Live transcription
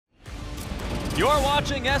You're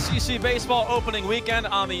watching SEC Baseball opening weekend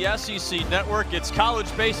on the SEC Network. It's college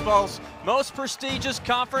baseball's most prestigious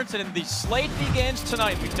conference, and the slate begins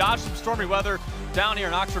tonight. We dodged some stormy weather down here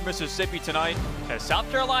in Oxford, Mississippi tonight as South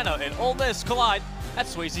Carolina and Ole Miss collide at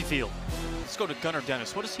Swayze Field. Let's go to Gunnar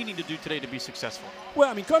Dennis. What does he need to do today to be successful? Well,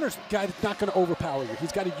 I mean, Gunnar's a guy that's not going to overpower you.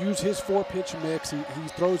 He's got to use his four-pitch mix. He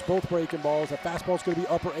throws both breaking balls. The fastball's going to be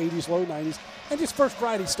upper 80s, low 90s. And just first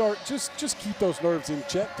Friday start, just keep those nerves in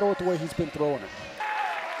check. Throw it the way he's been throwing it.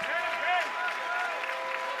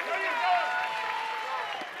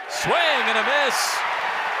 Swing and a miss.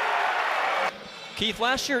 Keith,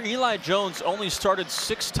 last year Eli Jones only started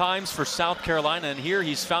 6 times for South Carolina, and here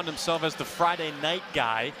he's found himself as the Friday night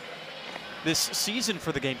guy this season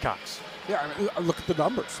for the Gamecocks. Yeah, I mean, look at the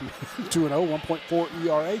numbers. 2-0, 1.4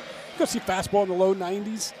 ERA. You're going to see fastball in the low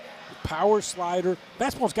 90s, power slider.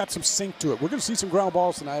 Fastball's got some sink to it. We're going to see some ground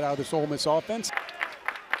balls tonight out of this Ole Miss offense.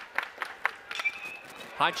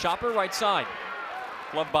 High chopper, right side.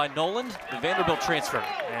 Gloved by Noland, the Vanderbilt transfer.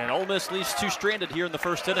 And Ole Miss leaves 2 stranded here in the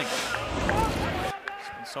first inning.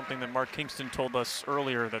 It's something that Mark Kingston told us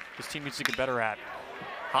earlier that this team needs to get better at.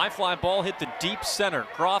 High fly ball hit the deep center.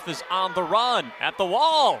 Groff is on the run at the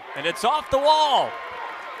wall, and it's off the wall.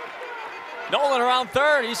 Noland around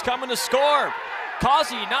third, he's coming to score.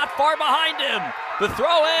 Causey not far behind him. The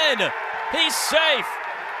throw in, he's safe.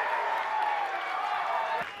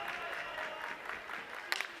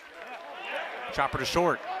 Chopper to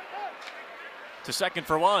short. To second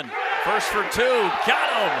for 1. First for 2,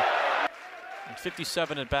 got him. And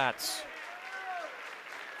 57 at bats.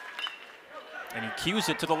 And he cues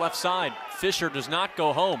it to the left side. Fisher does not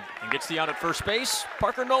go home and gets the out at first base.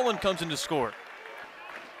 Parker Noland comes in to score.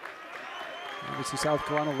 Obviously, South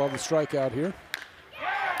Carolina love the strikeout here.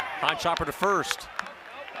 High chopper to first.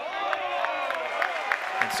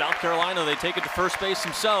 And South Carolina, they take it to first base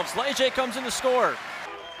themselves. Leger comes in to score.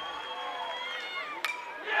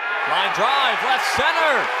 Line drive, left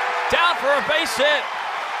center. Down for a base hit.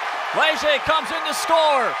 Leger comes in to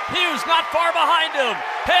score. Hughes not far behind him.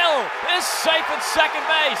 Hill is safe at second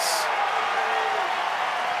base.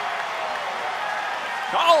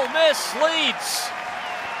 Ole Miss leads.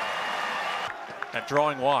 That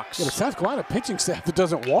drawing walks. Yeah, the South Carolina pitching staff that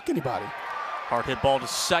doesn't walk anybody. Hard hit ball to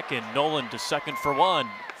second. Noland to second for 1.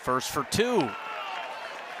 First for 2.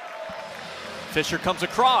 Fisher comes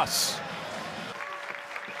across.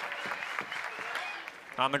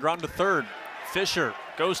 On the ground to third. Fisher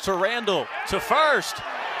goes to Randall, to first,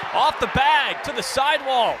 off the bag, to the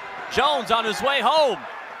sidewall. Jones on his way home,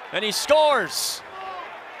 and he scores.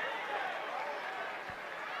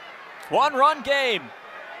 1-run game.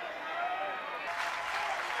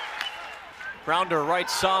 Grounder right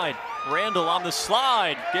side. Randall on the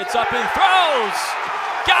slide, gets up and throws.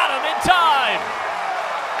 Got him in time.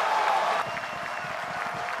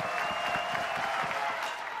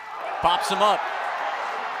 Pops him up.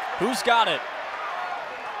 Who's got it?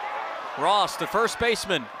 Ross, the first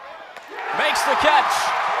baseman, makes the catch.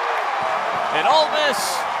 And Ole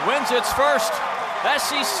Miss wins its first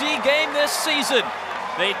SEC game this season.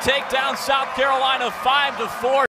 They take down South Carolina 5-4.